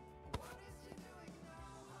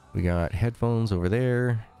 We got headphones over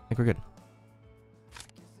there. I think we're good.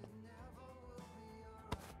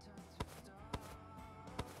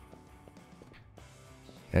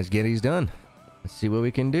 Let's get these done. Let's see what we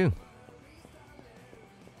can do.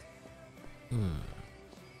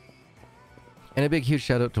 And a big huge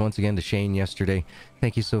shout out to once again to Shane yesterday.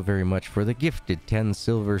 Thank you so very much for the gifted 10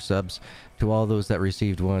 silver subs. To all those that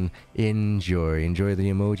received one, enjoy the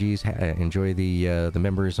emojis, enjoy the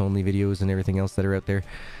members only videos and everything else that are out there.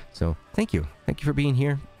 So thank you for being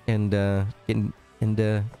here and getting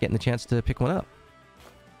the chance to pick one up.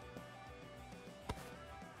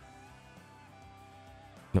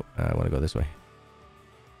 Nope, I want to go this way.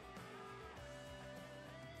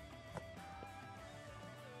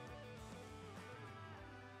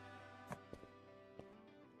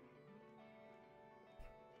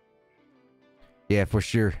 Yeah, for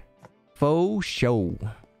sure. Faux show.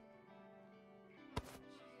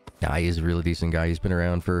 Yeah, he's a really decent guy. He's been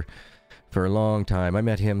around for a long time. I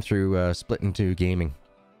met him through Split Into Gaming.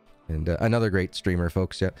 And another great streamer,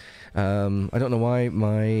 folks. Yeah. I don't know why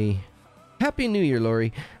my... Happy New Year,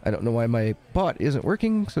 Lori. I don't know why my bot isn't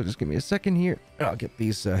working, so just give me a second here. I'll get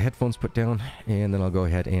these headphones put down, and then I'll go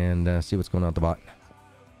ahead and see what's going on with the bot.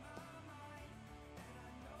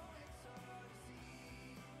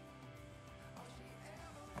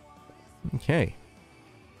 Okay.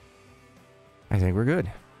 I think we're good.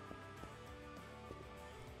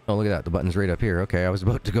 Oh, look at that. The button's right up here. Okay, I was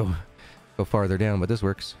about to go farther down, but this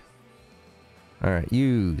works. All right,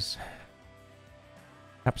 use.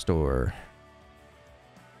 App Store.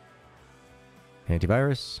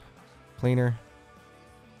 Antivirus. Cleaner.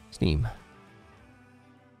 Steam.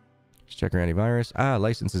 Let's check our antivirus. Ah,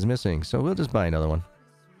 license is missing, so we'll just buy another one.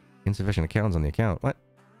 Insufficient accounts on the account. What?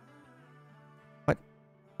 What?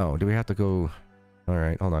 Oh, do we have to go...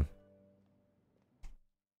 Alright, hold on.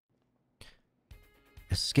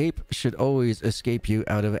 Escape should always escape you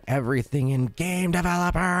out of everything in game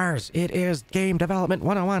developers. It is game development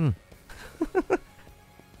 101.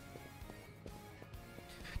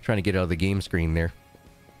 Trying to get out of the game screen there.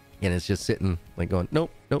 And it's just sitting like going,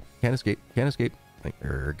 nope, nope, can't escape, can't escape. Like,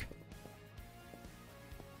 erg.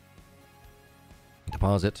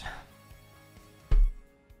 Deposit.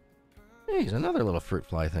 Hey, here's another little fruit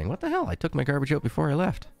fly thing. What the hell? I took my garbage out before I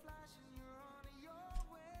left.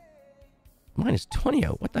 Mine is 20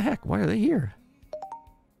 out. What the heck? Why are they here?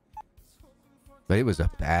 But it was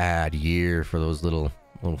a bad year for those little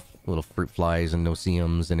fruit flies and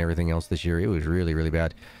no-see-ums and everything else this year. It was really, really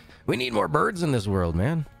bad. We need more birds in this world,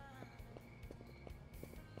 man.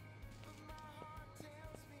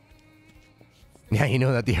 Yeah, you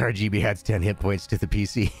know that the RGB adds 10 hit points to the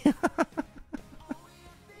PC.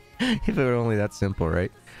 If it were only that simple,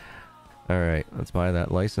 right? Alright, let's buy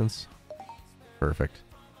that license. Perfect.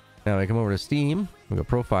 Now I come over to Steam. We go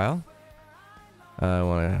Profile. I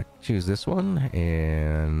want to choose this one.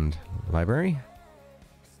 And Library.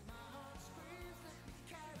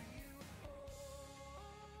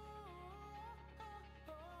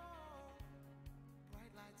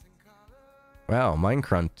 Wow,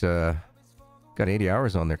 Minecraft got 80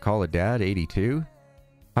 hours on there. Call it Dad, 82.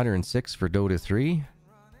 106 for Dota 3.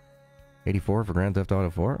 84 for Grand Theft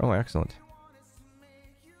Auto 4. Oh, excellent.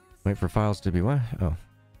 Wait for files to be what? Oh.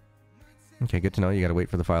 Okay, good to know. You gotta wait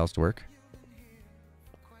for the files to work.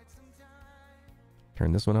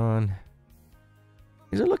 Turn this one on.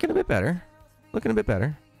 These are looking a bit better. Looking a bit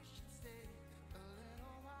better.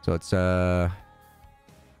 So it's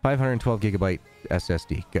 512 gigabyte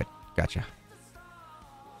SSD. Good. Gotcha.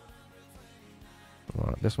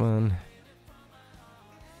 Want this one.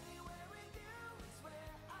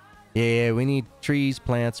 Yeah, we need trees,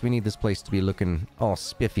 plants. We need this place to be looking all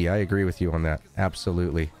spiffy. I agree with you on that.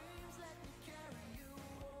 Absolutely.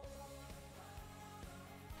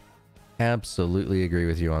 Absolutely agree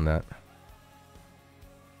with you on that.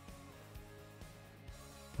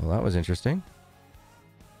 Well, that was interesting.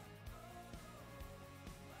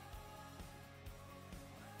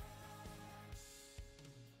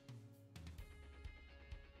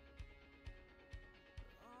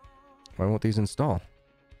 Why won't these install?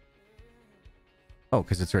 Oh,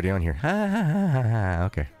 because it's already on here.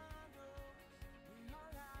 Okay.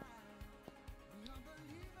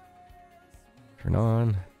 Turn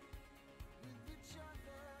on.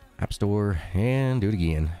 App Store. And do it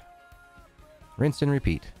again. Rinse and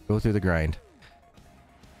repeat. Go through the grind.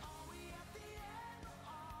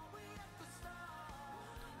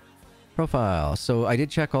 Profile. So I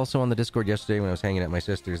did check also on the Discord yesterday when I was hanging at my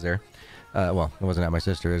sister's there. Well, I wasn't at my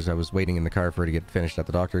sister's. I was waiting in the car for her to get finished at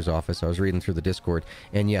the doctor's office. I was reading through the Discord.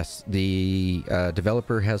 And yes, the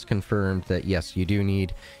developer has confirmed that, yes, you do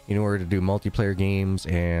need, in order to do multiplayer games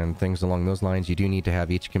and things along those lines, you do need to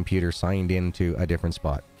have each computer signed into a different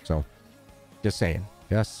spot. So, just saying.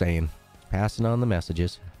 Just saying. Passing on the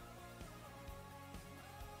messages.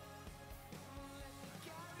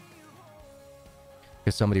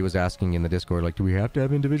 Because somebody was asking in the Discord, like, do we have to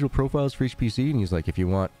have individual profiles for each PC? And he's like, if you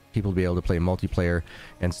want people to be able to play multiplayer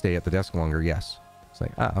and stay at the desk longer, yes. It's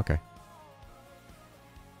like, ah, okay.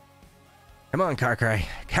 Come on, Far Cry.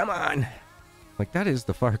 Come on! Like, that is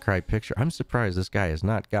the Far Cry picture. I'm surprised this guy has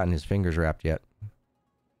not gotten his fingers wrapped yet.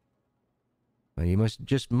 But he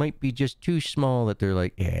might be just too small that they're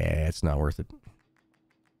like, yeah, it's not worth it.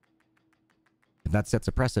 And that sets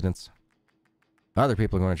a precedence. Other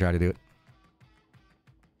people are going to try to do it.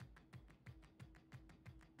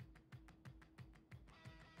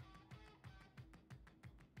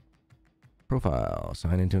 Profile.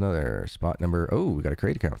 Sign into another. Spot number. Oh, we got a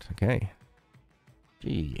create account. Okay.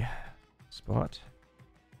 G. Spot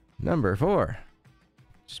Number 4.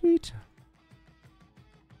 Sweet.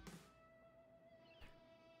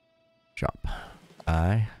 Shop.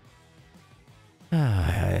 Right.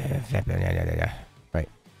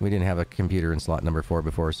 We didn't have a computer in slot number 4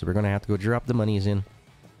 before, so we're going to have to go drop the monies in.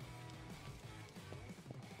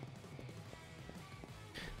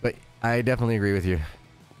 But I definitely agree with you.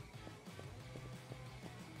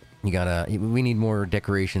 We need more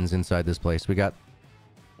decorations inside this place. We got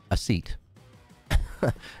a seat.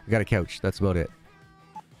 We got a couch. That's about it.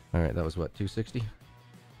 Alright, that was what, 260?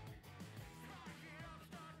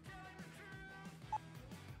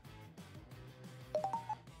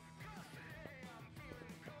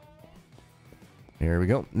 There we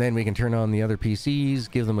go. Then we can turn on the other PCs,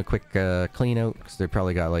 give them a quick clean out, because they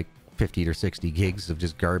probably got like 50 or 60 gigs of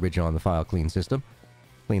just garbage on the file clean system.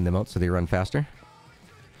 Clean them out so they run faster.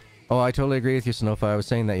 Oh, I totally agree with you, Snowfi. I was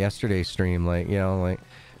saying that yesterday's stream, like, you know, like,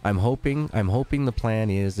 I'm hoping the plan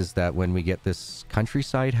is that when we get this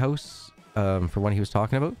countryside house, for what he was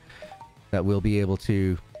talking about, that we'll be able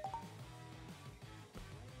to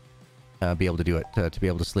do it, to be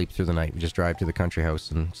able to sleep through the night. We just drive to the country house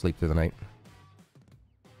and sleep through the night.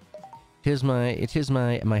 It is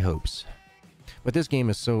my hopes. But this game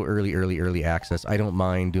is so early access. I don't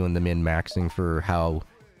mind doing the min-maxing for how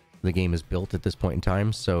the game is built at this point in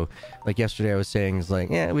time. So, like yesterday I was saying, it's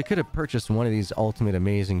like, yeah, we could have purchased one of these ultimate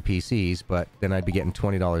amazing PCs, but then I'd be getting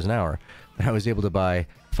 $20 an hour. And I was able to buy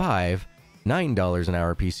 5 $9 an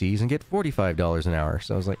hour PCs and get $45 an hour.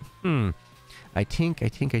 So I was like, I think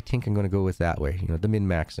I'm going to go with that way. You know, the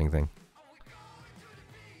min-maxing thing.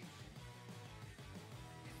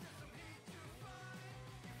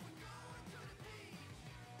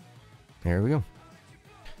 There we go.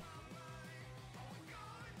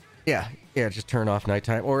 Yeah, just turn off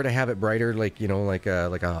nighttime, or to have it brighter, like, you know, like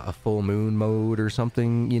a full moon mode or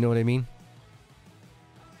something, you know what I mean?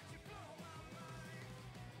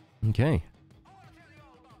 Okay.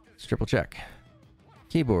 Let's triple check.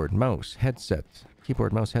 Keyboard, mouse, headset.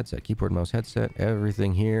 Keyboard, mouse, headset. Keyboard, mouse, headset.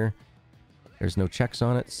 Everything here. There's no checks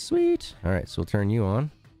on it. Sweet! Alright, so we'll turn you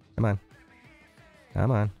on. Come on.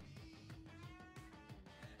 Come on.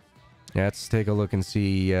 Yeah, let's take a look and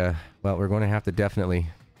see, well, we're going to have to definitely...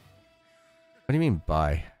 What do you mean,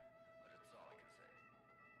 buy?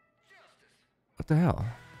 What the hell?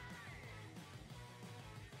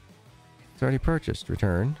 It's already purchased.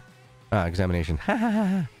 Return. Ah, examination. Ha ha ha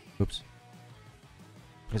ha. Oops.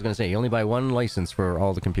 I was going to say, you only buy one license for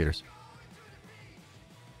all the computers.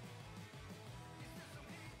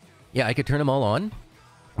 Yeah, I could turn them all on,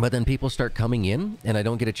 but then people start coming in, and I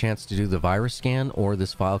don't get a chance to do the virus scan or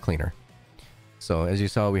this file cleaner. So, as you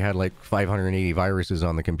saw, we had like 580 viruses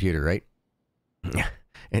on the computer, right?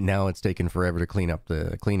 And now it's taken forever to clean up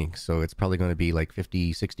the cleaning. So it's probably going to be like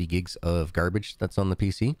 50, 60 gigs of garbage that's on the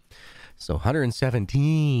PC. So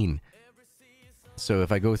 117. So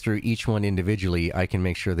if I go through each one individually, I can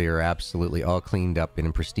make sure they are absolutely all cleaned up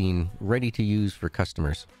and pristine, ready to use for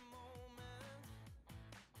customers.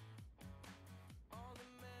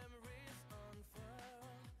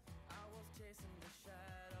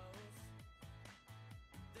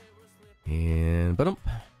 And boom.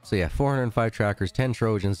 So yeah, 405 trackers, 10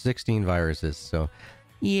 Trojans, 16 viruses. So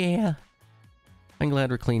yeah, I'm glad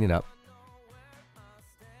we're cleaning up.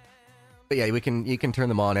 But yeah, you can turn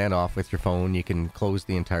them on and off with your phone. You can close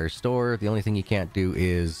the entire store. The only thing you can't do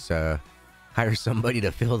is hire somebody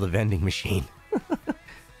to fill the vending machine.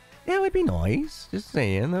 Yeah, it would be nice. Just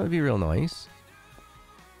saying, that would be real nice.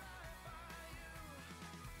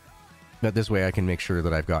 But this way I can make sure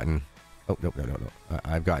that I've gotten... Oh, no.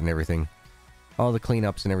 I've gotten everything. All the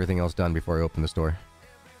cleanups and everything else done before I open the store.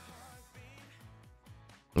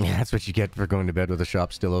 Yeah, that's what you get for going to bed with the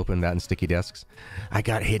shop still open, that and sticky desks. I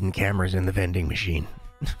got hidden cameras in the vending machine.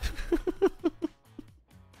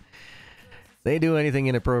 They do anything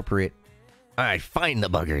inappropriate, I find the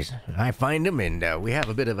buggers. I find them, and we have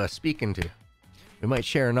a bit of a speaking to. We might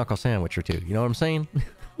share a knuckle sandwich or two. You know what I'm saying?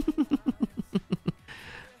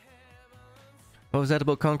 What was that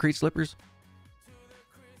about concrete slippers?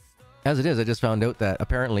 As it is, I just found out that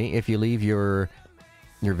apparently if you leave your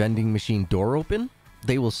vending machine door open,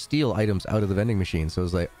 they will steal items out of the vending machine. So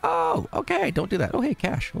it's like, oh, okay, don't do that. Oh, hey,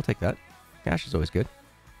 cash. We'll take that. Cash is always good.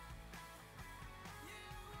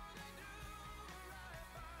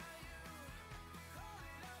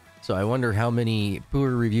 So I wonder how many poor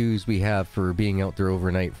reviews we have for being out there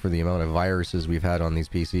overnight for the amount of viruses we've had on these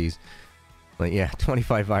PCs. Like, yeah,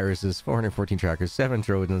 25 viruses, 414 trackers, 7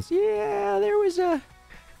 Trojans. Yeah, there was a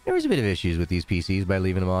bit of issues with these PCs by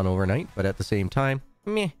leaving them on overnight, but at the same time,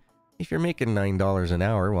 meh. If you're making $9 an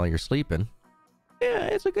hour while you're sleeping, yeah,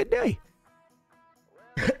 it's a good day.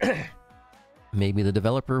 maybe the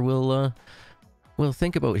developer will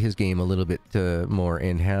think about his game a little bit more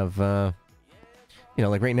and have, you know,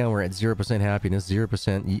 like right now we're at 0% happiness,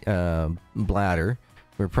 0% bladder.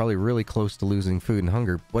 We're probably really close to losing food and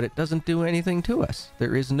hunger, but it doesn't do anything to us.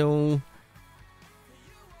 There is no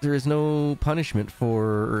punishment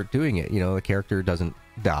for doing it. You know, the character doesn't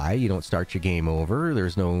die. You don't start your game over.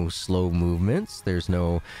 There's no slow movements. There's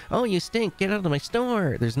no, oh, you stink, get out of my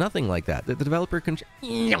store. There's nothing like that. The developer can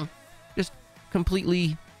just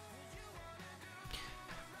completely,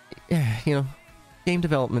 you know, game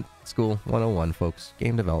development school 101, folks.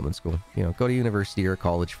 Game development school. You know, go to university or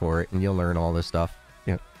college for it and you'll learn all this stuff.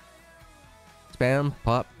 Yeah. Spam,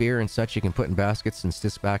 pop, beer, and such you can put in baskets and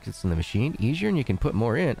stis baskets in the machine. Easier and you can put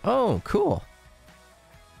more in. Oh, cool.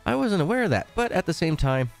 I wasn't aware of that, but at the same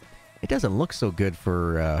time, it doesn't look so good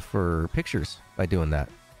for pictures by doing that.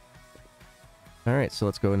 All right, so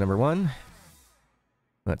let's go to number 1.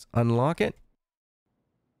 Let's unlock it.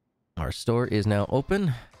 Our store is now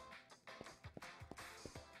open.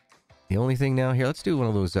 The only thing now here, let's do one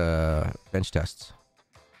of those bench tests.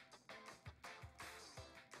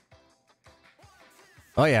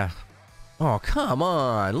 Oh yeah. Oh, come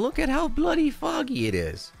on. Look at how bloody foggy it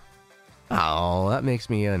is. Oh, that makes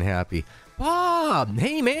me unhappy. Bob!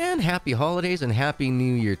 Hey, man! Happy holidays and Happy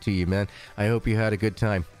New Year to you, man. I hope you had a good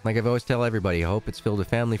time. Like I've always tell everybody, I hope it's filled with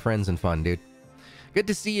family, friends, and fun, dude. Good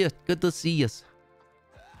to see you. Good to see us.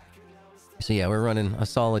 So yeah, we're running a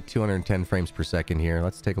solid 210 frames per second here.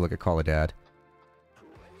 Let's take a look at Call of Dad.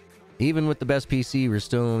 Even with the best PC, we're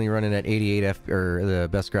still only running at 88 or the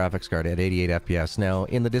best graphics card at 88 FPS. Now,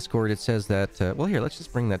 in the Discord, it says that... well, here, let's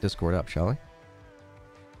just bring that Discord up, shall we?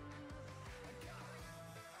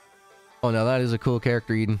 Oh, now that is a cool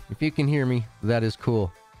character, Eden. If you can hear me, that is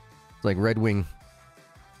cool. It's like Red Wing.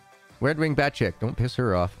 Red Wing Batchick. Don't piss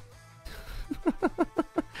her off.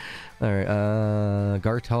 Alright,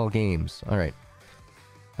 Gartal Games. Alright.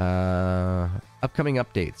 Upcoming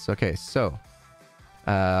updates. Okay, so...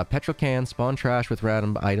 petrol can, spawn trash with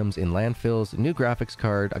random items in landfills, new graphics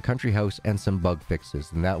card, a country house, and some bug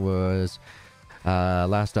fixes. And that was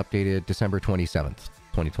last updated December 27th,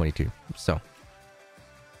 2022. So...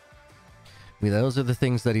 those are the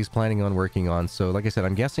things that he's planning on working on. So, like I said,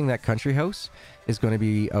 I'm guessing that country house is going to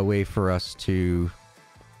be a way for us to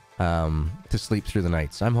sleep through the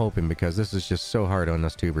nights. I'm hoping, because this is just so hard on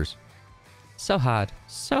us tubers. So hard.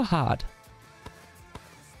 So hard.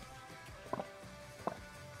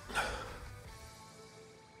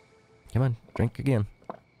 Come on, drink again.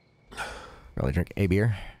 Probably drink a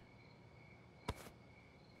beer.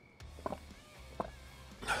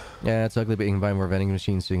 Yeah, it's ugly, but you can buy more vending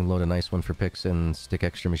machines so you can load a nice one for picks and stick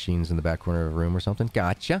extra machines in the back corner of a room or something.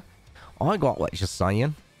 Gotcha. I got what you're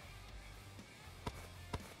saying.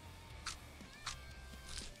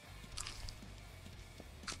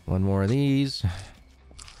 One more of these.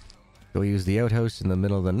 Go use the outhouse in the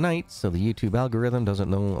middle of the night so the YouTube algorithm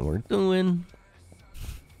doesn't know what we're doing.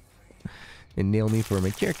 And nail me for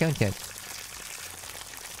mature content.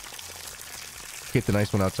 Keep the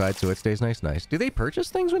nice one outside so it stays nice. Do they purchase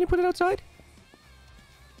things when you put it outside?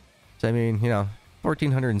 So, I mean, you know,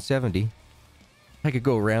 1,470. I could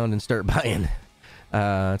go around and start buying.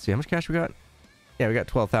 Let's see, how much cash we got? Yeah, we got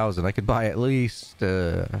 12,000. I could buy at least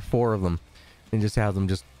 4 of them and just have them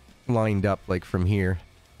just lined up like from here.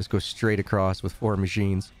 Just go straight across with 4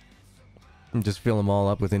 machines. And just fill them all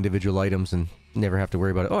up with individual items and never have to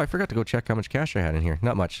worry about it. Oh, I forgot to go check how much cash I had in here.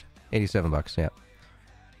 Not much. 87 bucks, yeah.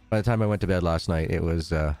 By the time I went to bed last night, it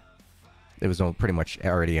was all pretty much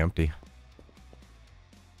already empty.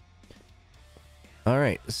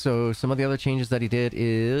 Alright, so some of the other changes that he did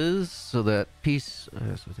is so that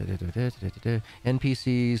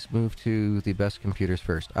NPCs move to the best computers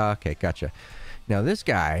first. Okay, gotcha. Now this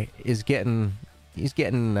guy is getting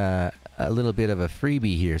a little bit of a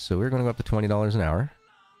freebie here, so we're going to go up to $20 an hour.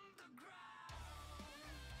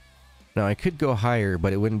 Now I could go higher,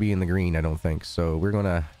 but it wouldn't be in the green, I don't think. So we're going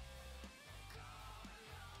to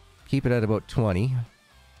keep it at about 20.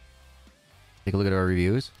 Take a look at our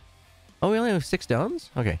reviews. Oh, we only have 6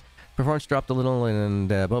 downs? Okay. Performance dropped a little,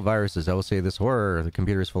 and about viruses. I will say this horror, the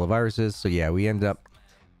computer is full of viruses. So yeah, we ended up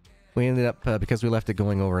because we left it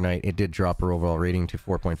going overnight, it did drop our overall rating to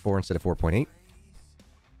 4.4 instead of 4.8.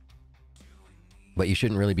 But you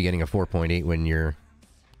shouldn't really be getting a 4.8 when your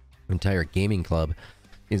entire gaming club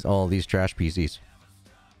is all these trash PCs.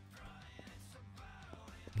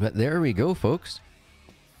 But there we go, folks.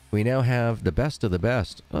 We now have the best of the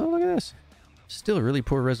best. Oh, look at this. Still really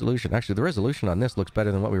poor resolution. Actually, the resolution on this looks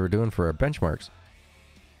better than what we were doing for our benchmarks.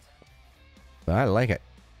 But I like it.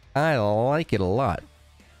 I like it a lot.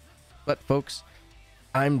 But, folks,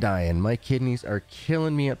 I'm dying. My kidneys are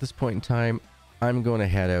killing me at this point in time. I'm going to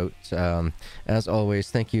head out. As always,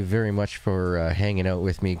 thank you very much for hanging out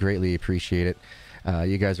with me. Greatly appreciate it.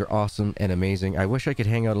 You guys are awesome and amazing. I wish I could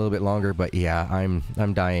hang out a little bit longer, but yeah,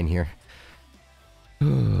 I'm dying here.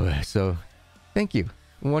 So, thank you,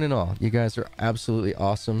 one and all. You guys are absolutely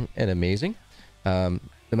awesome and amazing.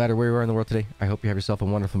 No matter where you are in the world today, I hope you have yourself a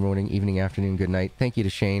wonderful morning, evening, afternoon, good night. Thank you to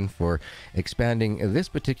Shane for expanding this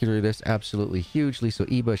particular list absolutely hugely. So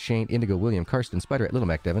Eba, Shane, Indigo, William, Karsten, Spider, Little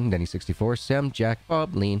Mac, Devin, Denny64, Sam, Jack,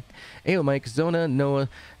 Bob, Lean, Ao Mike, Zona, Noah,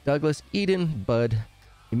 Douglas, Eden, Bud,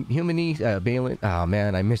 Humany, Balin. Oh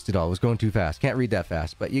man, I missed it all. It was going too fast. Can't read that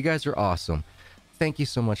fast. But you guys are awesome. Thank you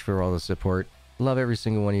so much for all the support. Love every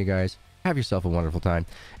single one of you guys. Have yourself a wonderful time.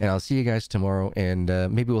 And I'll see you guys tomorrow. And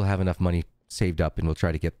maybe we'll have enough money saved up and we'll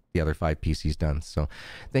try to get the other 5 PCs done. So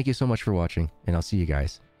thank you so much for watching. And I'll see you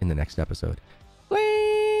guys in the next episode.